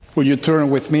Will you turn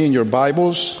with me in your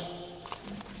Bibles,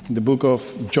 in the book of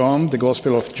John, the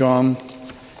Gospel of John.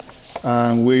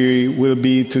 And we will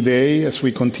be today, as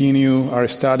we continue our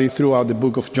study throughout the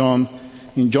book of John,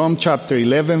 in John chapter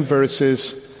 11,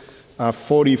 verses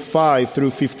 45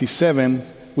 through 57,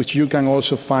 which you can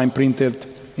also find printed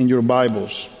in your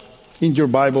Bibles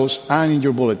and in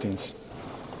your bulletins.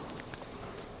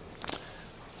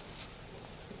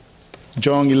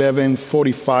 John 11,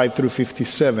 45 through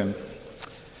 57.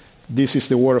 This is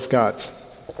the word of God.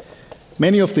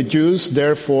 Many of the Jews,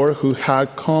 therefore, who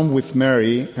had come with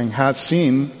Mary and had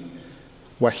seen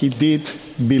what he did,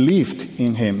 believed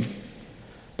in him.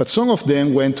 But some of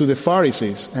them went to the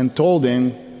Pharisees and told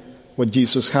them what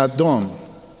Jesus had done.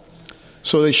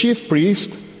 So the chief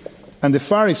priests and the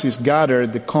Pharisees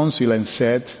gathered the council and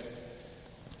said,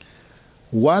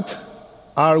 "What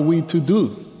are we to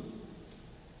do?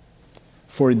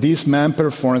 For this man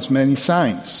performs many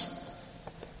signs.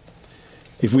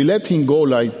 If we let him go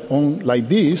like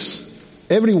this,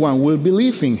 everyone will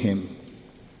believe in him,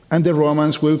 and the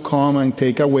Romans will come and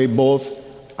take away both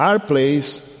our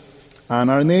place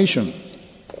and our nation."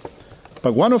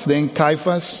 But one of them,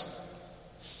 Caiaphas,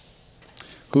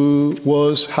 who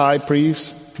was high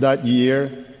priest that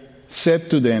year, said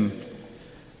to them,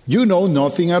 "You know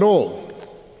nothing at all,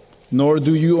 nor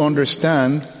do you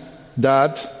understand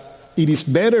that it is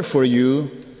better for you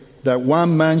that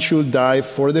one man should die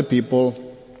for the people,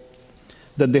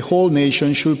 that the whole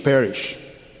nation should perish."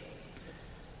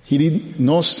 He did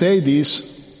not say this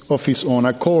of his own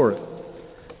accord,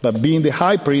 but being the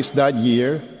high priest that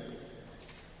year,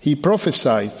 he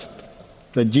prophesied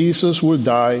that Jesus would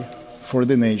die for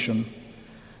the nation,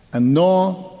 and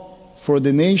not for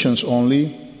the nations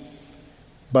only,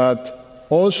 but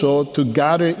also to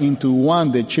gather into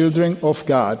one the children of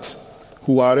God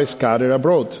who are scattered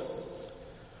abroad.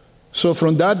 So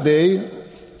from that day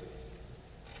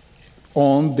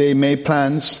on, they made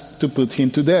plans to put him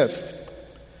to death.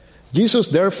 Jesus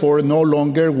therefore no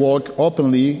longer walked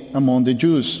openly among the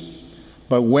Jews,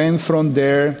 but went from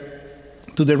there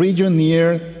to the region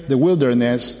near the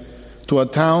wilderness, to a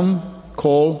town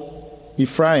called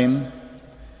Ephraim,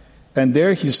 and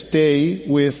there he stayed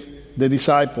with the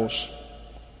disciples.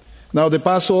 Now the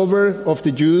Passover of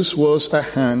the Jews was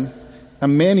at hand,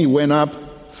 and many went up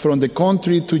from the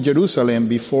country to Jerusalem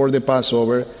before the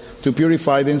Passover to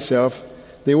purify themselves.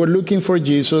 They were looking for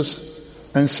Jesus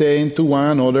and saying to one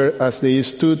another as they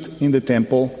stood in the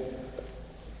temple,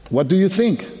 "What do you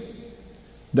think?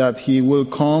 That he will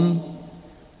come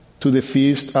to the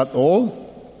feast at all?"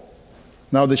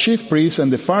 Now the chief priests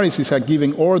and the Pharisees had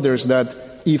given orders that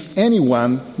if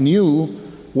anyone knew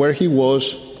where he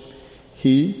was,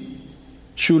 he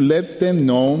should let them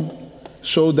know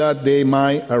so that they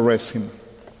might arrest him.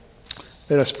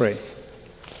 Let us pray.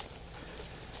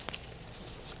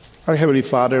 Our Heavenly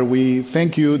Father, we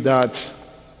thank you that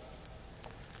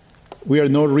we are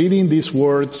not reading these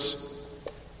words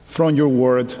from your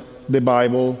word, the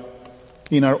Bible,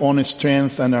 in our own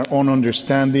strength and our own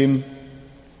understanding,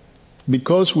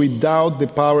 because without the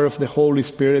power of the Holy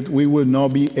Spirit, we will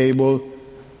not be able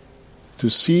to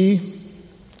see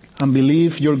and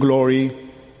believe your glory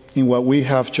in what we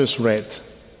have just read.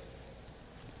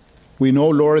 We know,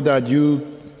 Lord, that you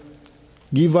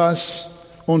give us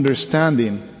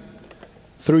understanding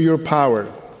through your power,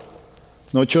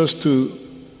 not just to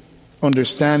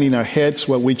understand in our heads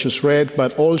what we just read,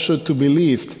 but also to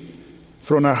believe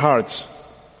from our hearts,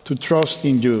 to trust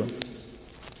in you.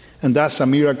 And that's a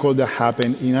miracle that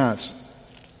happened in us.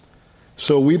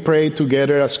 So we pray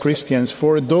together as Christians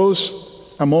for those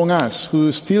among us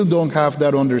who still don't have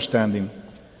that understanding.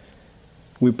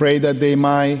 We pray that they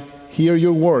might hear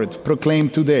your word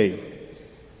proclaimed today,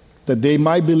 that they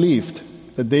might believe,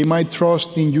 that they might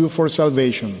trust in you for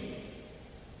salvation,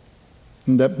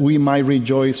 and that we might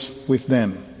rejoice with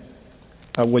them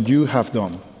at what you have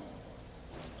done.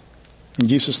 In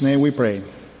Jesus' name we pray.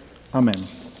 Amen.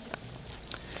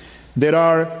 There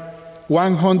are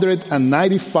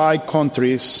 195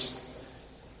 countries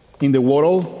in the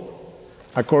world,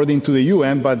 according to the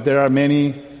UN, but there are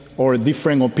many or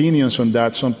different opinions on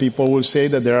that. Some people will say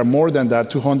that there are more than that,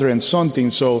 200 and something,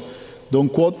 so don't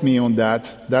quote me on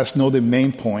that. That's not the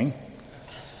main point.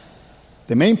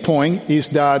 The main point is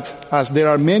that as there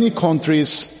are many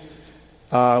countries,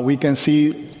 we can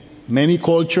see many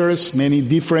cultures, many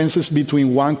differences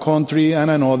between one country and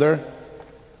another.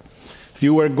 If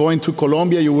you were going to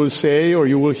Colombia, you will say, or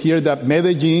you will hear that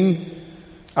Medellin,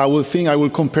 I will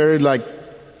compare it like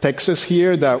Texas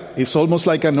here, that is almost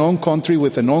like a known country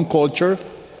with a known culture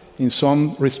in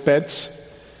some respects.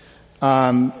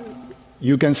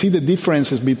 You can see the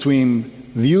differences between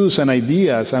views and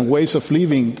ideas and ways of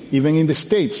living, even in the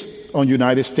States, on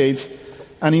United States,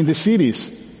 and in the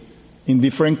cities, in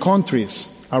different countries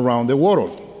around the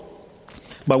world.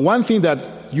 But one thing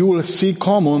that you will see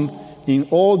common in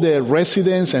all the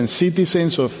residents and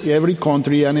citizens of every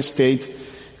country and state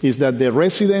is that the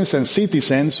residents and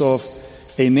citizens of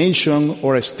a nation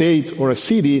or a state or a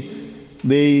city,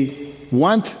 they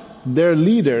want their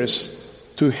leaders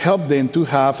to help them to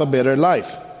have a better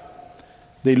life.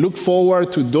 They look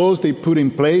forward to those they put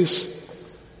in place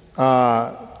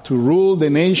to rule the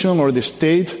nation or the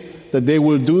state, that they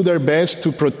will do their best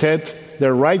to protect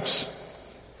their rights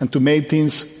and to make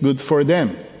things good for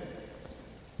them.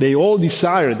 They all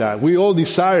desire that. We all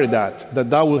desire that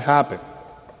will happen.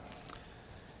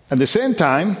 At the same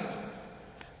time,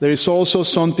 there is also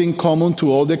something common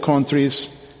to all the countries,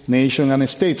 nations, and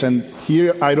states. And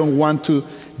here I don't want to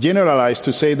generalize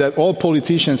to say that all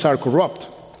politicians are corrupt.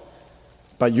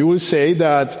 But you will say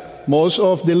that most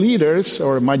of the leaders,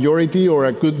 or a majority or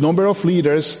a good number of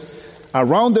leaders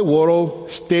around the world,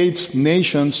 states,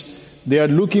 nations, they are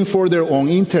looking for their own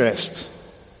interests.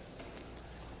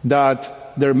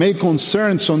 That their main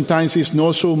concern sometimes is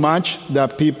not so much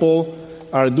that people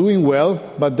are doing well,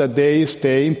 but that they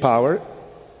stay in power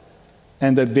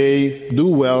and that they do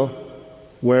well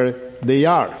where they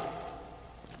are.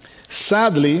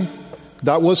 Sadly,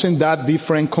 that wasn't that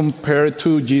different compared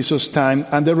to Jesus' time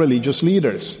and the religious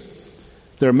leaders.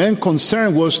 Their main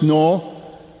concern was not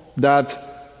that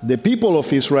the people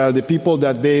of Israel, the people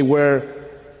that they were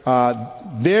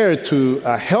there to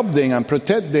help them and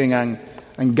protect them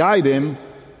and guide them,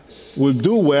 will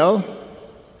do well,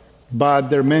 but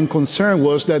their main concern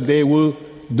was that they will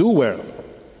do well.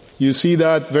 You see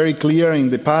that very clear in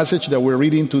the passage that we're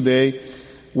reading today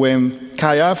when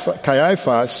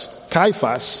Caiaphas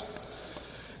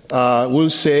will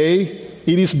say,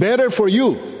 it is better for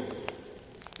you,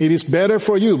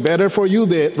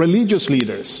 the religious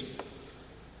leaders,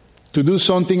 to do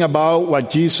something about what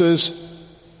Jesus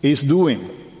is doing.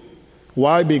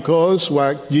 Why? Because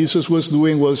what Jesus was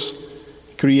doing was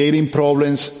creating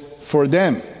problems for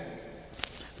them.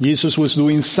 Jesus was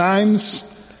doing signs,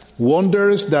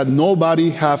 wonders that nobody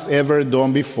have ever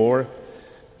done before,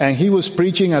 and he was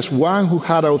preaching as one who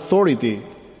had authority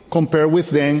compared with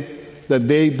them, that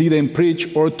they didn't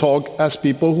preach or talk as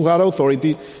people who had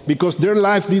authority because their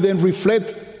life didn't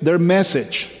reflect their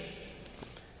message.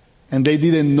 And they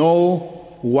didn't know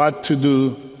what to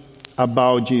do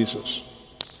about Jesus.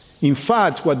 In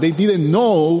fact, what they didn't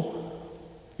know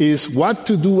is what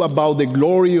to do about the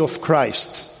glory of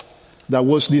Christ that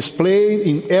was displayed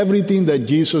in everything that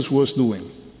Jesus was doing.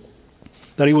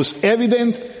 That it was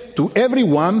evident to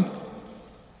everyone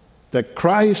that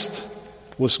Christ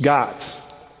was God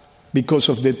because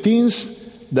of the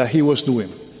things that he was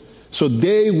doing. So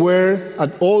they were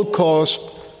at all costs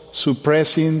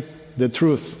suppressing the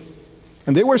truth.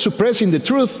 And they were suppressing the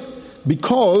truth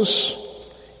because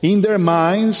in their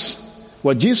minds,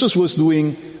 what Jesus was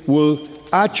doing will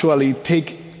actually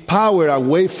take power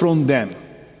away from them.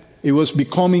 It was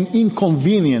becoming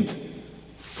inconvenient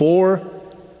for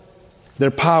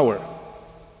their power,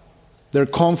 their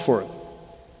comfort,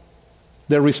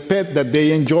 the respect that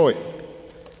they enjoy.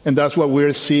 And that's what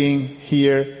we're seeing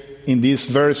here in these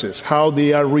verses, how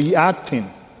they are reacting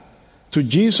to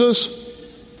Jesus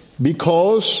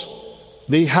because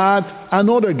they had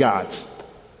another God.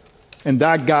 And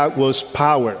that God was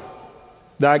power.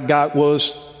 That God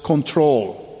was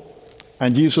control.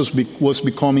 And Jesus was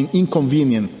becoming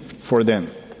inconvenient for them.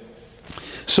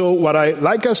 So what I'd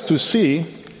like us to see,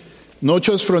 not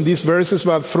just from these verses,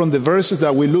 but from the verses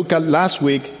that we looked at last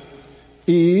week,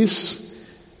 is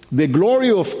the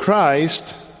glory of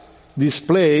Christ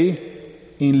displayed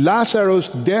in Lazarus'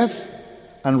 death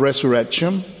and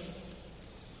resurrection,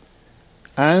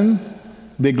 and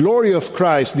the glory of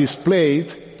Christ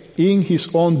displayed in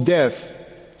his own death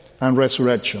and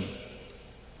resurrection.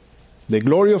 The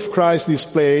glory of Christ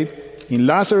displayed in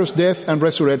Lazarus' death and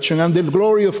resurrection, and the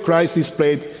glory of Christ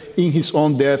displayed in his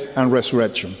own death and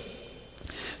resurrection.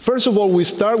 First of all, we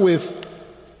start with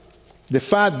the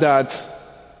fact that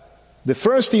the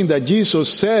first thing that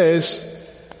Jesus says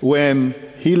when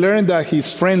he learned that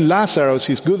his friend Lazarus,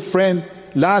 his good friend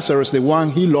Lazarus, the one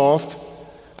he loved,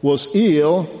 was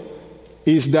ill,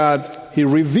 is that he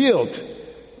revealed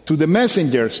to the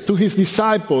messengers, to his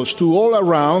disciples, to all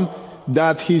around,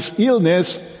 that his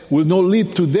illness will not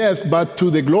lead to death, but to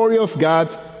the glory of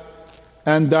God,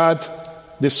 and that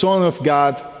the Son of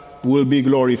God will be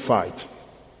glorified.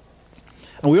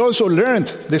 And we also learned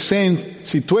the same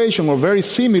situation, or very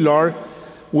similar,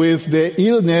 with the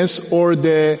illness or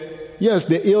the yes,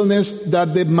 the illness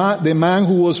that the man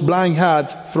who was blind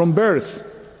had from birth.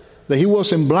 That he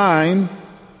wasn't blind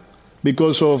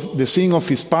because of the sin of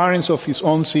his parents, of his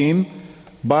own sin,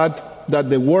 but that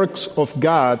the works of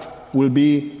God will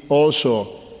be also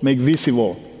made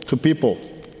visible to people.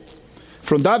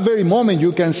 From that very moment,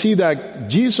 you can see that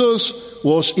Jesus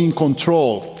was in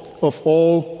control of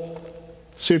all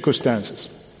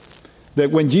circumstances.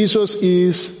 That when Jesus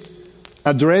is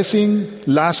addressing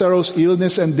Lazarus'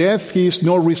 illness and death, he is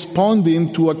not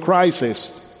responding to a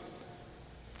crisis.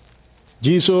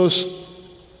 Jesus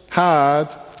had,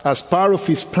 as part of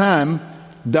his plan,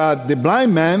 that the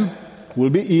blind man will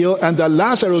be ill and that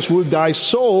Lazarus will die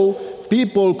so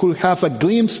people could have a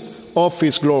glimpse of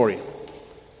his glory.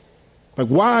 But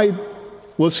why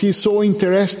was he so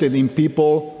interested in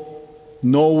people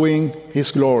knowing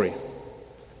his glory?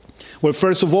 Well,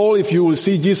 first of all, if you will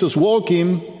see Jesus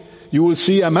walking, you will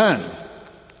see a man,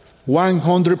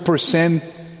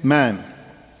 100% man.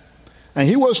 And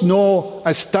he was no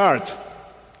a start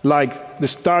like the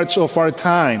starts of our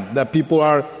time, that people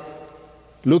are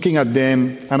looking at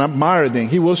them and admire them.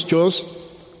 He was just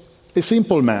a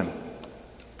simple man.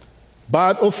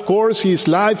 But of course, his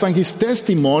life and his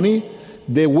testimony,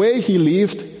 the way he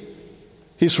lived,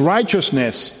 his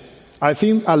righteousness, I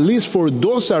think at least for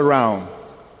those around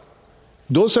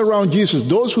Jesus,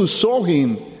 those who saw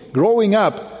him growing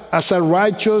up as a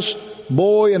righteous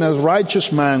boy and a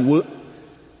righteous man, will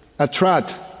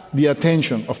attract the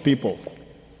attention of people.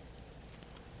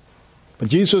 But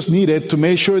Jesus needed to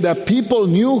make sure that people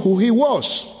knew who he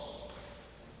was,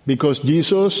 because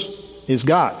Jesus is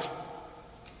God.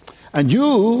 And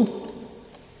you,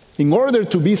 in order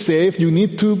to be saved, you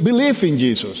need to believe in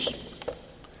Jesus.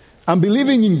 And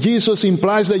believing in Jesus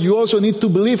implies that you also need to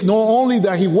believe not only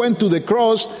that he went to the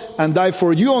cross and died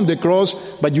for you on the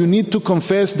cross, but you need to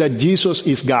confess that Jesus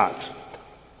is God.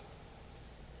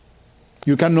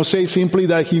 You cannot say simply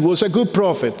that he was a good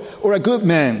prophet or a good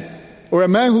man or a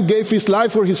man who gave his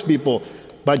life for his people.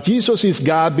 But Jesus is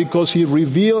God because he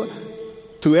revealed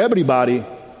to everybody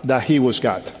that he was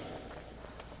God.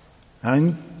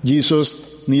 And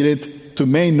Jesus needed to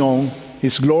make known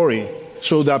his glory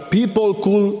so that people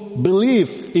could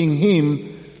believe in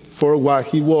him for what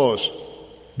he was,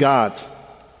 God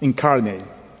incarnate.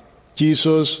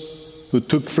 Jesus who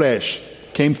took flesh,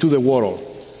 came to the world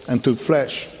and took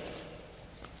flesh.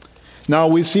 Now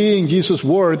we see in Jesus'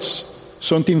 words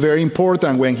something very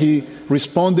important when he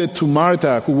responded to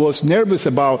Martha, who was nervous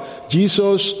about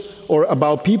Jesus or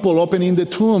about people opening the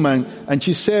tomb. And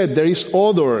she said, there is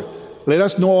odor. Let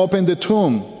us not open the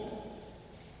tomb,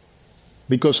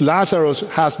 because Lazarus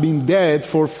has been dead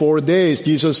for 4 days.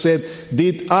 Jesus said,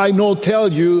 did I not tell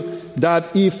you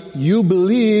that if you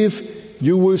believe,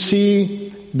 you will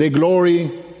see the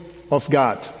glory of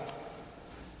God?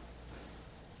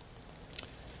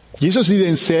 Jesus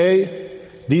didn't say,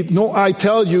 did not I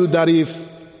tell you that if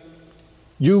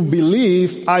you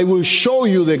believe, I will show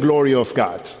you the glory of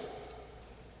God?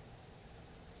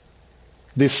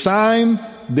 The sign,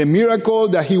 the miracle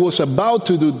that he was about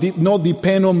to do did not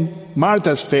depend on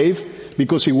Martha's faith,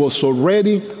 because it was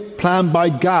already planned by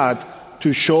God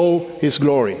to show his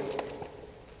glory.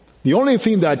 The only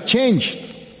thing that changed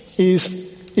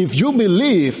is if you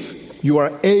believe, you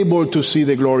are able to see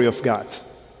the glory of God.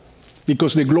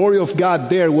 Because the glory of God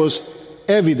there was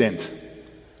evident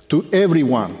to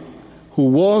everyone who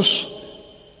was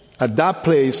at that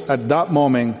place, at that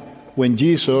moment, when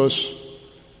Jesus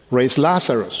raised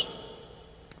Lazarus.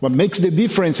 What makes the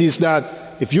difference is that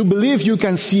if you believe, you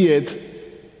can see it.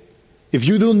 If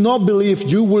you do not believe,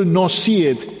 you will not see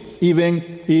it, even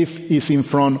if it's in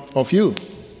front of you.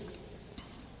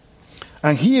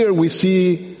 And here we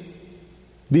see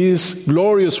these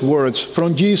glorious words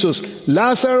from Jesus: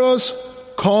 Lazarus,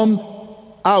 come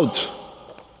out.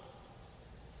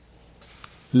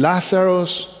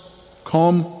 Lazarus,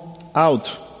 come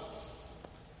out.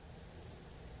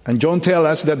 And John tells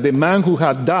us that the man who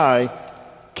had died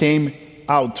came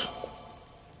out.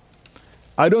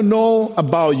 I don't know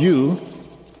about you,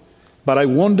 but I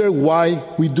wonder why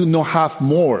we do not have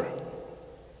more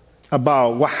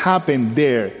about what happened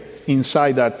there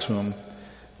inside that tomb.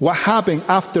 What happened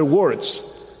afterwards,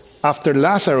 after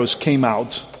Lazarus came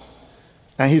out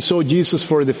and he saw Jesus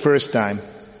for the first time.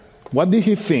 What did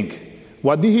he think?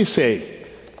 What did he say?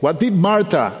 What did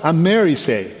Martha and Mary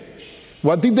say?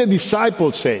 What did the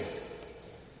disciples say?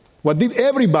 What did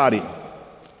everybody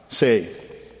say?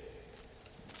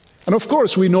 And of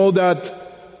course, we know that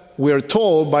we are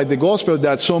told by the gospel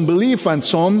that some believe and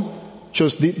some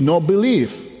just did not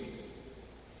believe.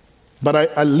 But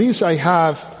at least I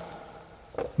have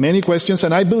Many questions,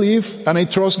 and I believe and I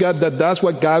trust God that that's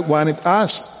what God wanted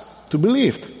us to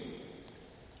believe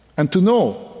and to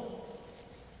know.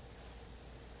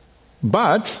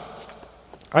 But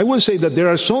I will say that there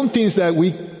are some things that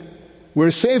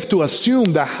we're safe to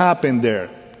assume that happened there.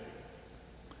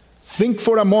 Think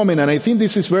for a moment, and I think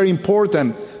this is very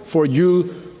important for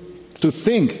you to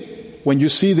think when you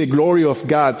see the glory of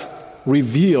God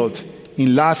revealed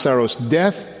in Lazarus'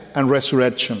 death and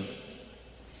resurrection.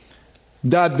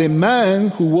 That the man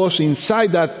who was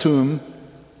inside that tomb,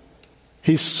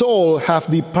 his soul have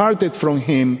departed from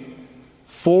him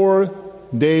 4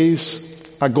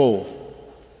 days ago.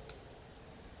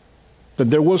 That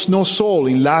there was no soul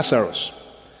in Lazarus.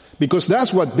 Because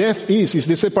that's what death is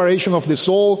the separation of the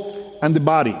soul and the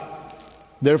body.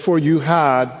 Therefore you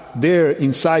had there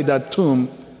inside that tomb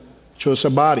just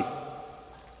a body.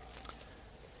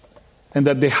 And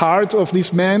that the heart of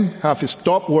this man have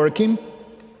stopped working.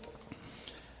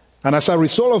 And as a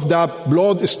result of that,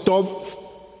 blood stopped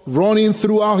running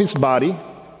throughout his body.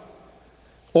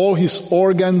 All his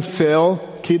organs fell,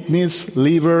 kidneys,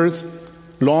 liver,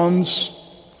 lungs.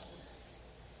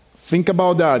 Think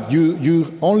about that.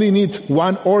 You only need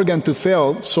one organ to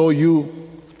fail, so you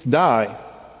die.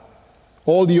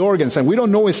 All the organs. And we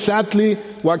don't know exactly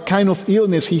what kind of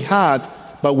illness he had,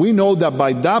 but we know that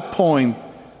by that point,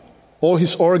 all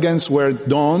his organs were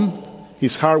done,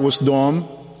 his heart was done,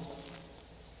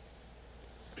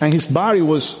 and his body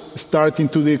was starting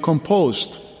to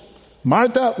decompose.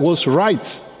 Martha was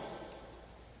right.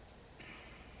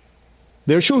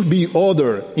 There should be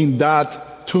order in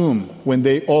that tomb when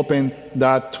they opened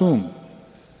that tomb.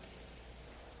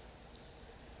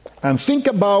 And think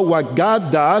about what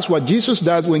God does, what Jesus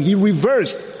does when he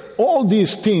reversed all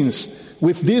these things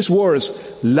with these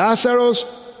words, Lazarus,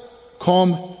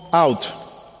 come out.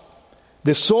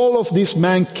 The soul of this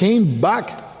man came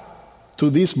back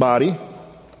to this body.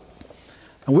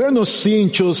 And we're not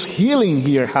seeing just healing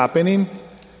here happening,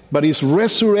 but it's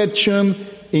resurrection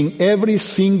in every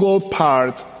single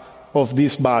part of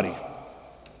this body.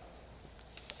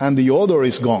 And the odor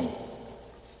is gone.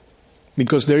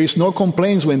 Because there is no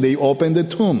complaints when they open the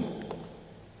tomb.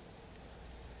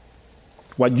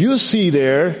 What you see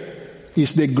there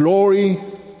is the glory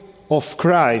of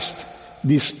Christ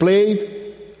displayed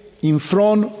in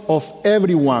front of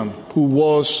everyone who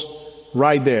was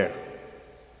right there.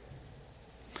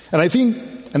 And I think,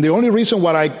 and the only reason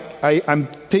why I'm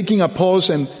taking a pause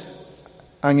and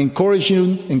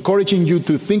encouraging you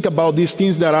to think about these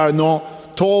things that are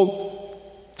not told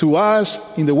to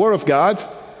us in the Word of God,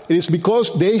 it is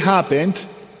because they happened,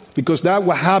 because that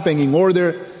what happened in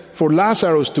order for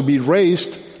Lazarus to be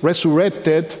raised,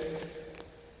 resurrected.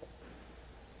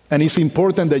 And it's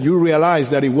important that you realize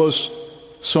that it was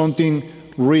something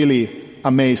really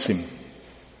amazing.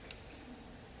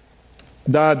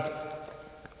 That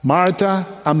Martha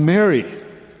and Mary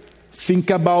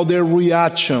think about their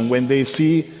reaction when they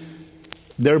see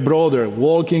their brother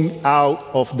walking out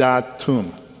of that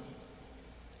tomb.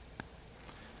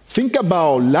 Think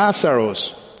about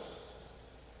Lazarus'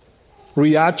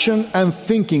 reaction and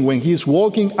thinking when he's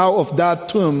walking out of that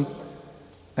tomb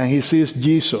and he sees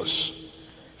Jesus.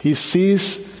 He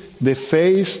sees the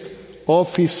face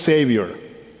of his Savior,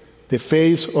 the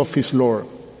face of his Lord.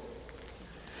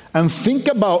 And think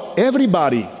about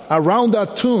everybody around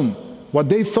that tomb, what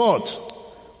they thought,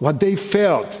 what they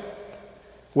felt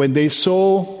when they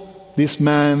saw this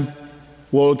man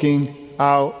walking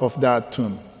out of that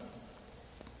tomb.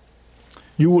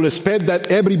 You will expect that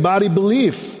everybody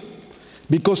believe,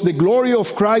 because the glory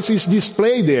of Christ is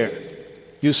displayed there.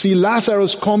 You see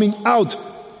Lazarus coming out,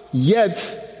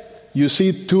 yet you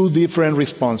see two different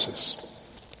responses.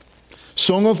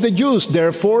 Some of the Jews,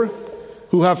 therefore,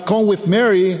 who have come with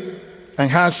Mary and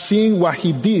have seen what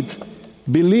he did,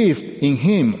 believed in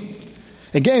him.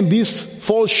 Again, this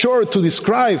falls short to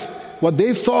describe what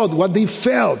they thought, what they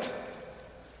felt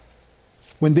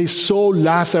when they saw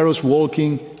Lazarus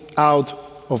walking out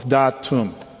of that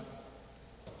tomb.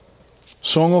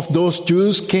 Some of those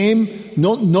Jews came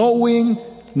not knowing,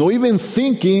 not even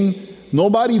thinking,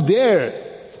 nobody there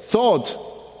thought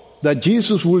that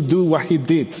Jesus would do what he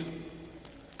did.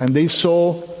 And they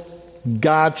saw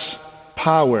God's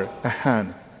power at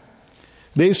hand.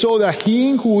 They saw that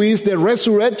he who is the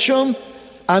resurrection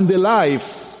and the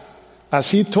life,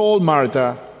 as he told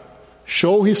Martha,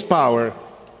 show his power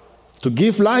to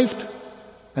give life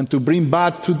and to bring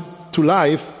back to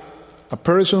life a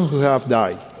person who have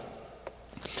died.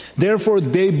 Therefore,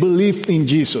 they believed in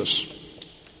Jesus.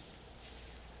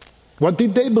 What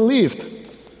did they believe?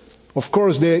 Of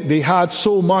course, they had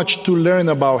so much to learn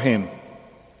about him.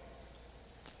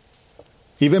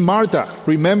 Even Martha,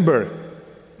 remember,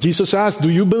 Jesus asked, do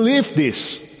you believe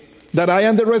this? That I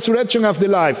am the resurrection of the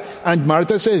life? And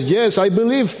Martha says, yes, I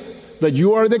believe that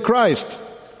you are the Christ,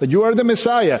 that you are the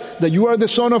Messiah, that you are the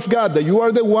Son of God, that you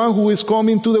are the one who is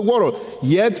coming to the world.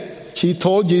 Yet she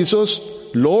told Jesus,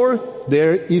 Lord,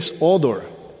 there is odor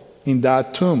in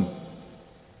that tomb.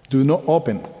 Do not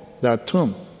open that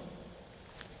tomb.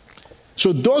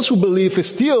 So those who believe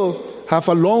still have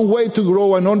a long way to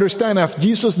grow and understand, as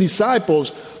Jesus'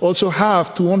 disciples also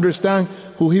have to understand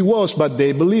who he was, but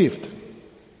they believed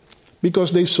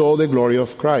because they saw the glory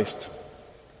of Christ.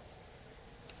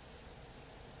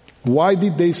 Why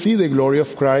did they see the glory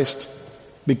of Christ?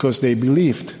 Because they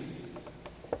believed.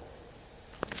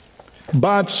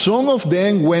 But some of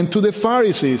them went to the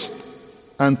Pharisees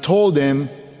and told them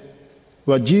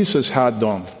what Jesus had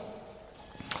done.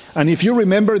 And if you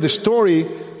remember the story,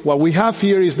 what we have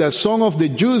here is that some of the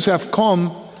Jews have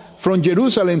come from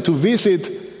Jerusalem to visit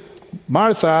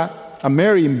Martha and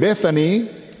Mary in Bethany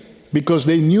because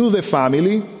they knew the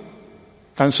family.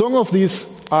 And some of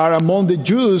these are among the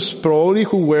Jews probably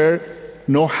who were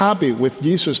not happy with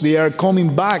Jesus. They are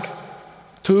coming back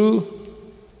to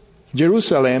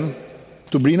Jerusalem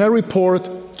to bring a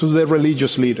report to the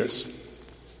religious leaders.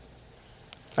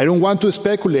 I don't want to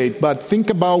speculate, but think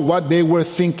about what they were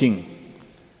thinking.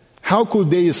 How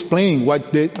could they explain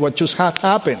what just had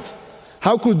happened?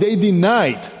 How could they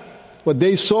deny what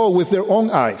they saw with their own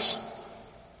eyes?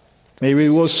 Maybe it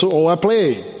was all a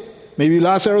play. Maybe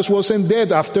Lazarus wasn't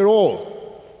dead after all.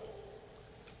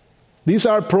 These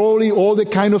are probably all the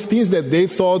kind of things that they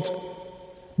thought,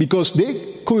 because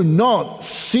they could not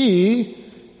see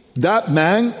that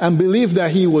man and believe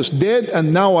that he was dead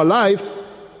and now alive,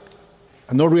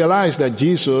 and not realize that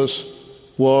Jesus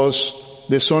was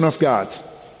the Son of God,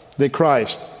 the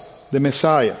Christ, the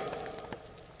Messiah.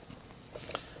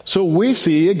 So we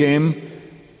see again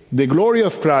the glory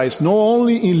of Christ not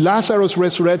only in Lazarus'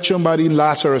 resurrection but in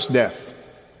Lazarus' death.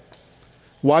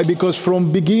 Why? Because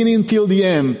from beginning till the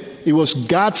end it was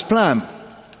God's plan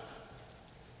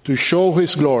to show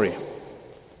his glory,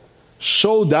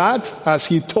 so that, as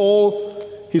he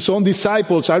told his own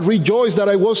disciples, I rejoice that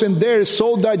I wasn't there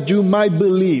so that you might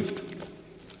believe.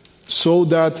 So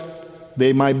that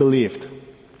they might believe.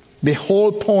 The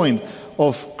whole point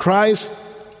of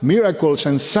Christ's miracles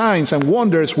and signs and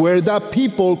wonders were that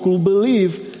people could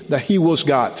believe that he was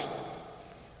God.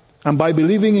 And by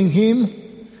believing in him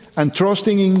and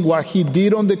trusting in what he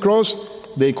did on the cross,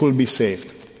 they could be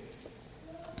saved.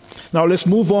 Now let's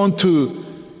move on to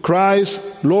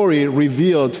Christ's glory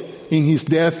revealed in his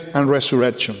death and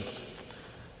resurrection.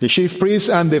 The chief priests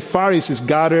and the Pharisees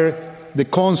gather the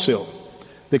council.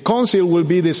 The council will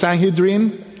be the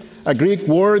Sanhedrin, a Greek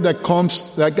word that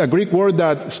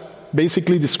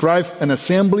basically describes an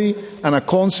assembly and a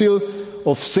council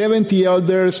of 70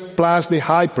 elders plus the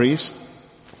high priest.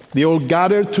 They all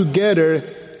gathered together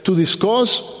to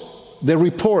discuss the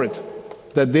report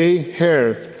that they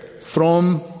heard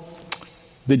from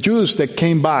the Jews that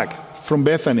came back from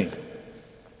Bethany.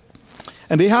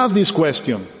 And they have this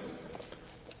question: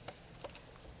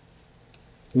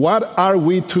 what are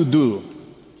we to do?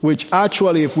 Which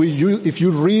actually, if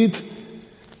you read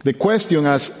the question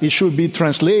as it should be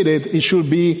translated, it should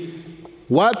be,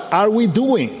 what are we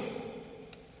doing?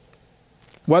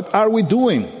 What are we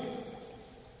doing?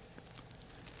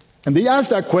 And they ask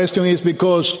that question is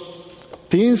because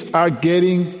things are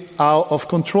getting out of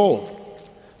control.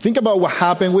 Think about what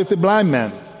happened with the blind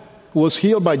man who was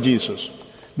healed by Jesus.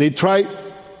 They tried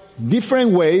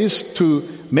different ways to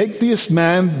make this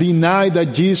man deny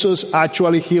that Jesus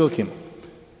actually healed him.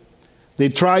 They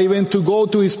tried even to go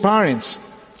to his parents,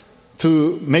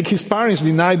 to make his parents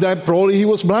deny that probably he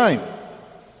was blind.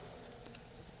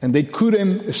 And they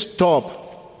couldn't stop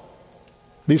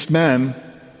this man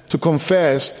to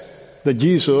confess that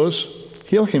Jesus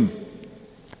healed him.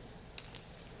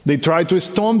 They tried to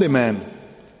stone the man,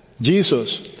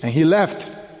 Jesus, and he left.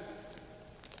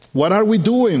 What are we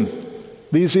doing?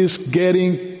 This is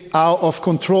getting out of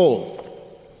control.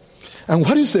 And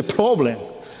what is the problem?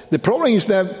 The problem is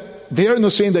that they are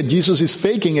not saying that Jesus is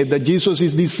faking it, that Jesus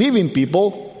is deceiving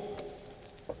people.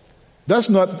 That's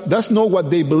not what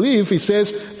they believe. It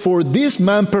says, for this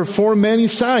man performed many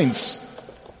signs.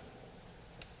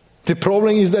 The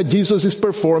problem is that Jesus is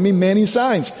performing many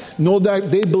signs. Not that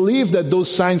they believe that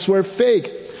those signs were fake.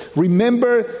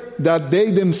 Remember that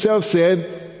they themselves said,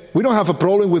 we don't have a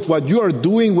problem with what you are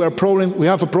doing, we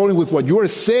have a problem with what you are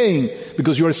saying,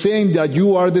 because you are saying that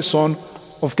you are the Son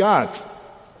of God.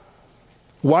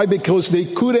 Why? Because they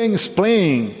couldn't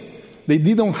explain. They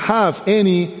didn't have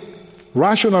any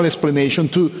rational explanation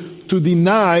to to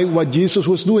deny what Jesus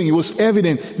was doing. It was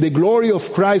evident. The glory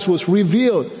of Christ was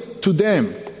revealed to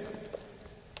them.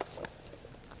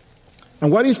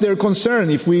 And what is their concern?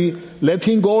 If we let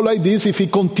him go like this, if he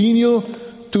continue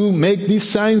to make these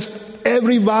signs,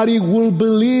 everybody will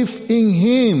believe in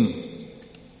him.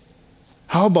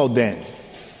 How about then?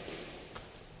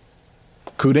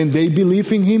 Couldn't they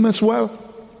believe in him as well?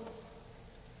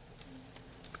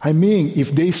 I mean,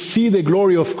 if they see the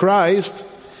glory of Christ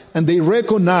and they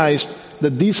recognize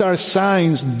that these are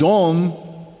signs done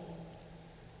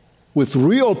with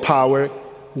real power,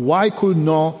 why could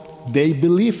not they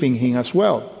believe in him as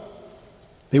well?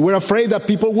 They were afraid that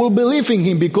people will believe in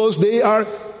him because they are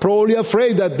probably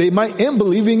afraid that they might end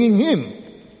believing in him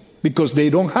because they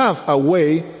don't have a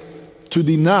way to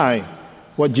deny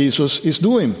what Jesus is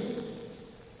doing.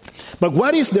 But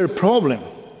what is their problem?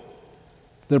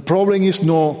 Their problem is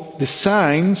not the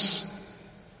signs.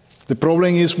 The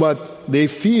problem is what they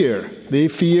fear. They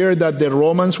fear that the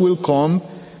Romans will come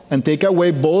and take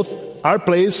away both our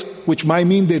place, which might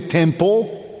mean the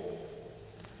temple,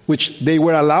 which they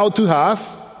were allowed to have.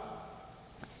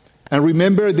 And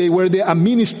remember, they were the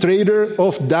administrator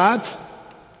of that.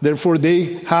 Therefore,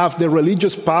 they have the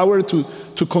religious power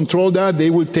to control that. They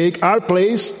will take our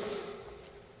place.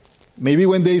 Maybe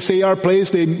when they say our place,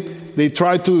 they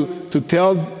try to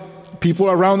tell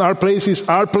people around our place is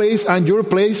our place and your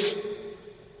place.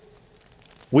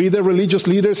 We, the religious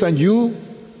leaders, and you,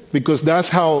 because that's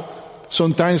how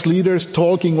sometimes leaders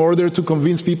talk in order to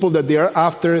convince people that they are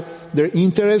after their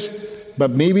interests.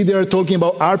 But maybe they are talking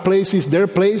about our place is their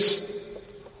place,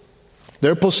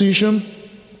 their position,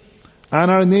 and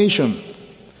our nation.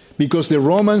 Because the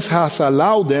Romans has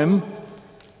allowed them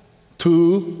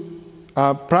to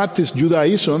practice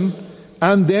Judaism,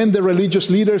 and then the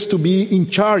religious leaders to be in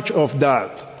charge of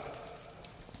that.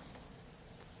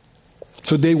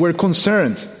 So they were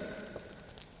concerned.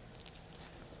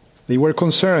 They were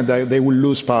concerned that they would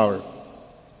lose power.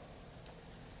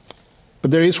 But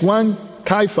there is one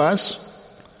Caiaphas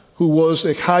who was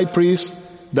a high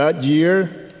priest that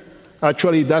year.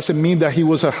 Actually, it doesn't mean that he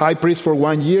was a high priest for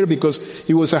 1 year, because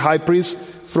he was a high priest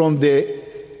from the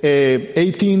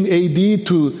 18 AD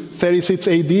to 36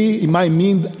 AD. It might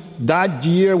mean that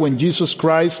year when Jesus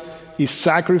Christ is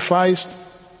sacrificed,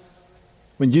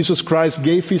 when Jesus Christ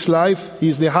gave his life,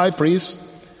 he's the high priest.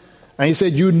 And he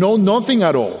said, you know nothing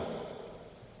at all.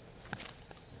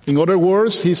 In other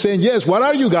words, he's saying, yes, what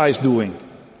are you guys doing?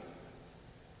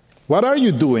 What are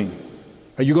you doing?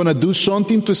 Are you going to do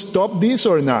something to stop this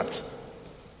or not?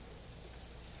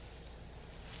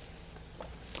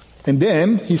 And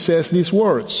then he says these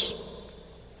words.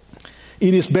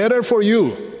 It is better for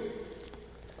you.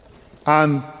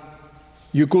 And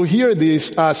you could hear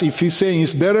this as if he's saying,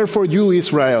 it's better for you,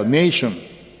 Israel, nation,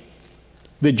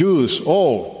 the Jews,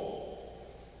 all.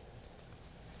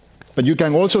 But you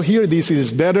can also hear this, it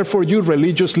is better for you,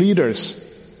 religious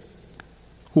leaders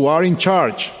who are in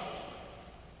charge,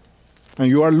 and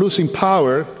you are losing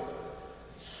power,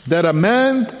 that a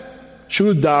man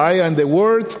should die, and the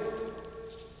word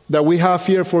that we have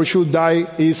here for should die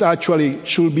is actually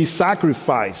should be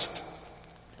sacrificed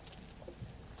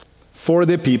for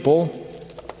the people,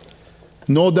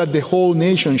 not that the whole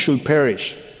nation should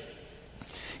perish.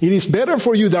 It is better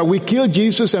for you that we kill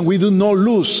Jesus and we do not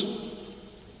lose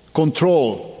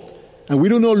control, and we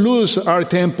do not lose our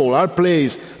temple, our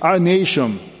place, our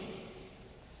nation.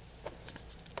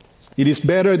 It is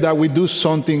better that we do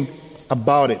something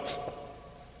about it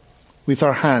with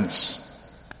our hands,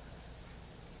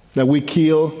 that we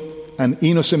kill an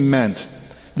innocent man,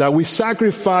 that we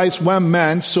sacrifice one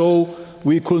man so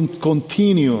we could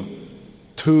continue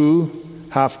to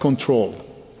have control.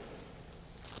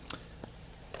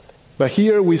 But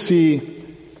here we see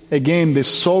again the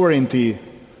sovereignty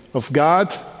of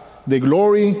God, the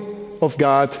glory of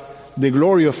God, the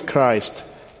glory of Christ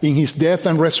in his death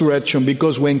and resurrection,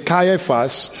 because when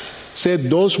Caiaphas said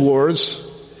those words,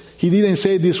 he didn't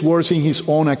say these words in his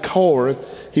own accord.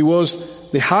 He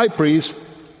was the high priest,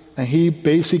 and he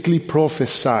basically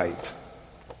prophesied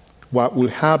what will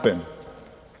happen.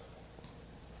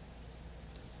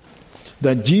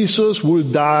 That Jesus will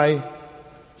die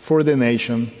for the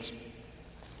nations,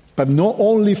 but not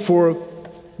only for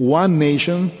one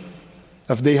nation,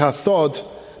 as they have thought,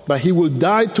 but he will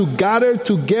die to gather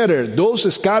together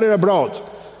those scattered abroad,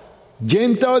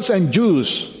 Gentiles and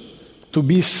Jews, to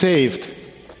be saved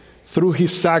through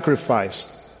his sacrifice,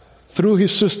 through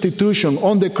his substitution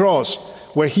on the cross,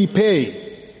 where he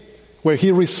paid, where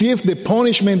he received the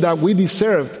punishment that we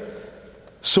deserved,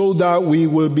 so that we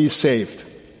will be saved.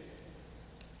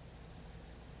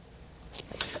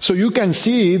 So you can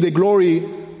see the glory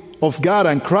of God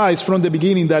and Christ from the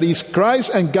beginning, that it's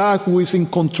Christ and God who is in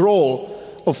control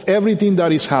of everything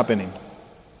that is happening.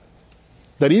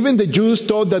 That even the Jews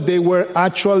thought that they were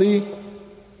actually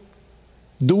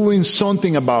doing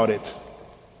something about it,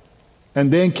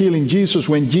 and then killing Jesus,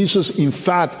 when Jesus in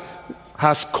fact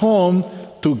has come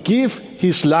to give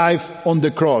his life on the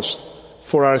cross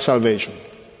for our salvation.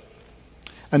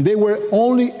 And they were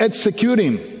only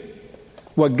executing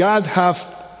what God had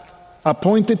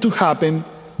appointed to happen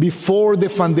before the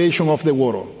foundation of the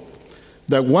world.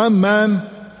 That one man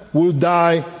will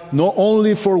die not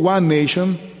only for one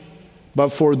nation, but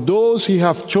for those he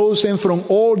have chosen from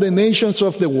all the nations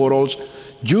of the world,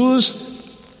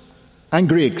 Jews and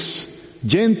Greeks,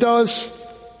 Gentiles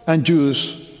and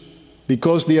Jews,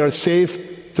 because they are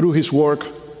saved through his work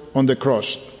on the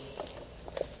cross.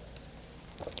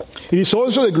 It is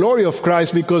also the glory of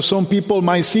Christ, because some people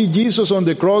might see Jesus on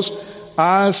the cross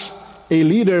as a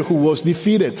leader who was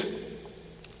defeated.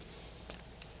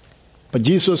 But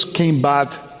Jesus came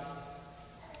back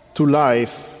to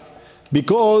life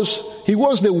because he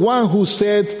was the one who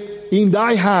said, "In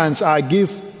thy hands I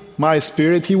give my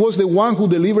spirit." He was the one who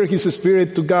delivered his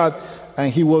spirit to God,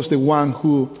 and he was the one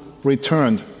who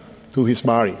returned to his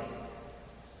body.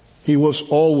 He was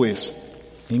always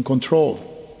in control.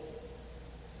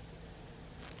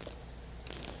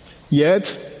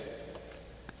 Yet,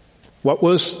 what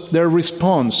was their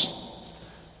response?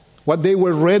 What they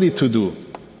were ready to do?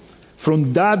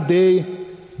 From that day,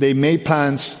 they made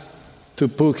plans to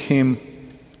put him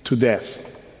to death,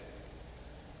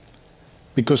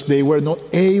 because they were not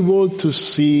able to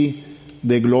see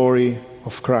the glory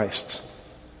of Christ.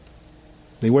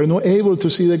 They were not able to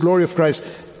see the glory of Christ.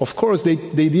 Of course, they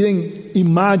didn't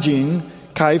imagine,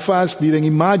 Caiaphas didn't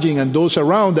imagine, and those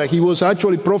around, that he was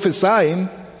actually prophesying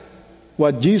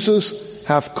what Jesus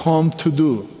have come to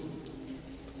do.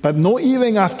 But not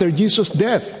even after Jesus'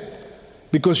 death,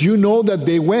 because you know that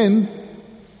they went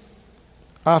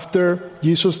after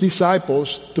Jesus'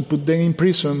 disciples to put them in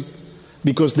prison,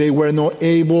 because they were not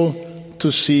able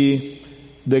to see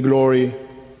the glory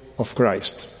of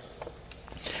Christ.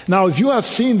 Now, if you have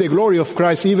seen the glory of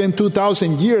Christ even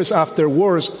 2,000 years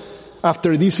afterwards,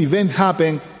 after this event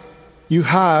happened, you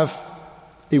have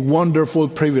a wonderful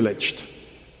privilege.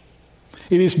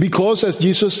 It is because, as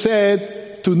Jesus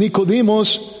said to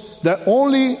Nicodemus, that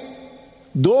only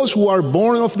those who are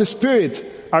born of the Spirit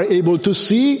are able to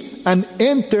see and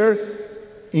enter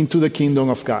into the kingdom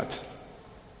of God.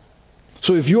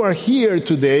 So if you are here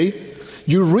today,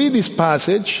 you read this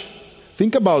passage,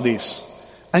 think about this,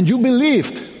 and you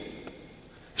believed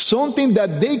something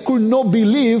that they could not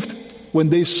believe when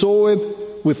they saw it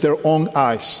with their own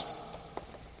eyes.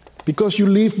 Because you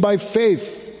live by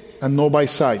faith and not by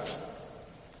sight.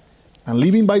 And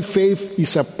living by faith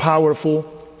is a powerful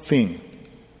thing.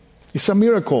 It's a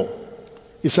miracle.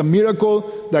 It's a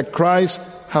miracle that Christ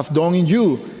hath done in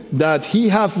you, that he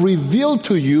hath revealed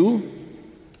to you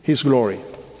his glory.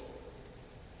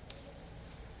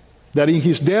 That in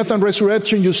his death and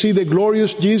resurrection you see the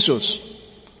glorious Jesus.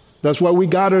 That's why we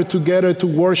gather together to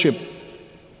worship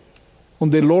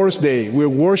on the Lord's Day. We're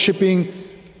worshiping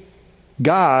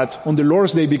God on the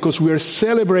Lord's Day because we are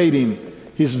celebrating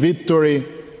his victory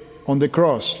on the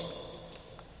cross.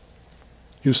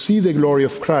 You see the glory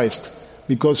of Christ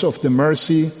because of the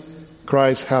mercy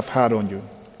Christ hath had on you.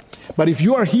 But if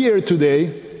you are here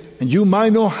today and you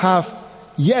might not have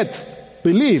yet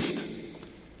believed,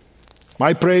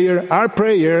 my prayer, our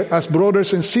prayer as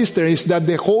brothers and sisters, is that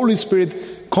the Holy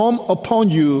Spirit come upon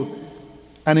you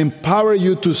and empower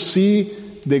you to see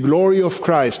the glory of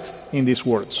Christ in these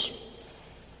words.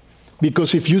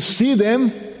 Because if you see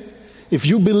them, if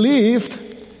you believed,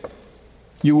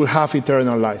 you will have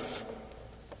eternal life.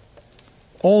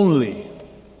 Only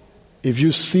if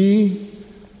you see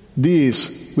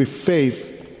this with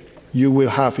faith, you will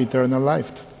have eternal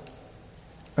life.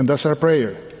 And that's our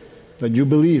prayer, that you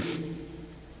believe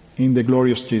in the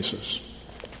glorious Jesus.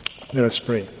 Let us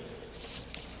pray.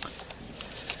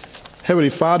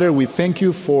 Heavenly Father, we thank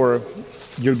you for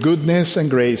your goodness and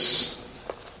grace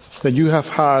that you have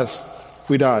had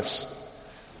with us.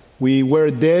 We were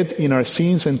dead in our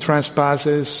sins and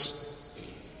trespasses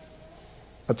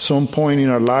at some point in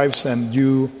our lives, and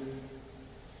you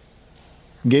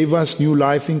gave us new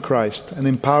life in Christ and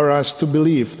empower us to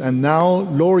believe. And now,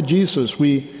 Lord Jesus,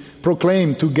 we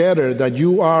proclaim together that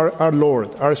you are our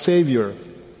Lord, our Savior,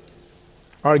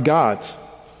 our God,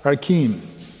 our King,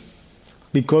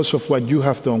 because of what you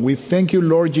have done. We thank you,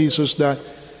 Lord Jesus, that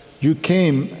you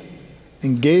came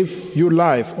and gave your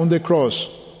life on the cross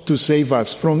to save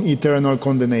us from eternal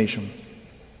condemnation.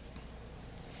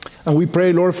 And we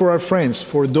pray, Lord, for our friends,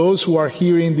 for those who are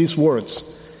hearing these words,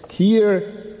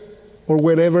 here or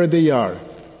wherever they are,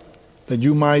 that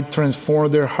you might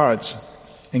transform their hearts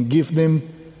and give them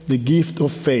the gift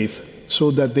of faith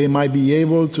so that they might be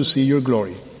able to see your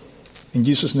glory. In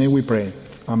Jesus' name we pray.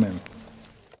 Amen.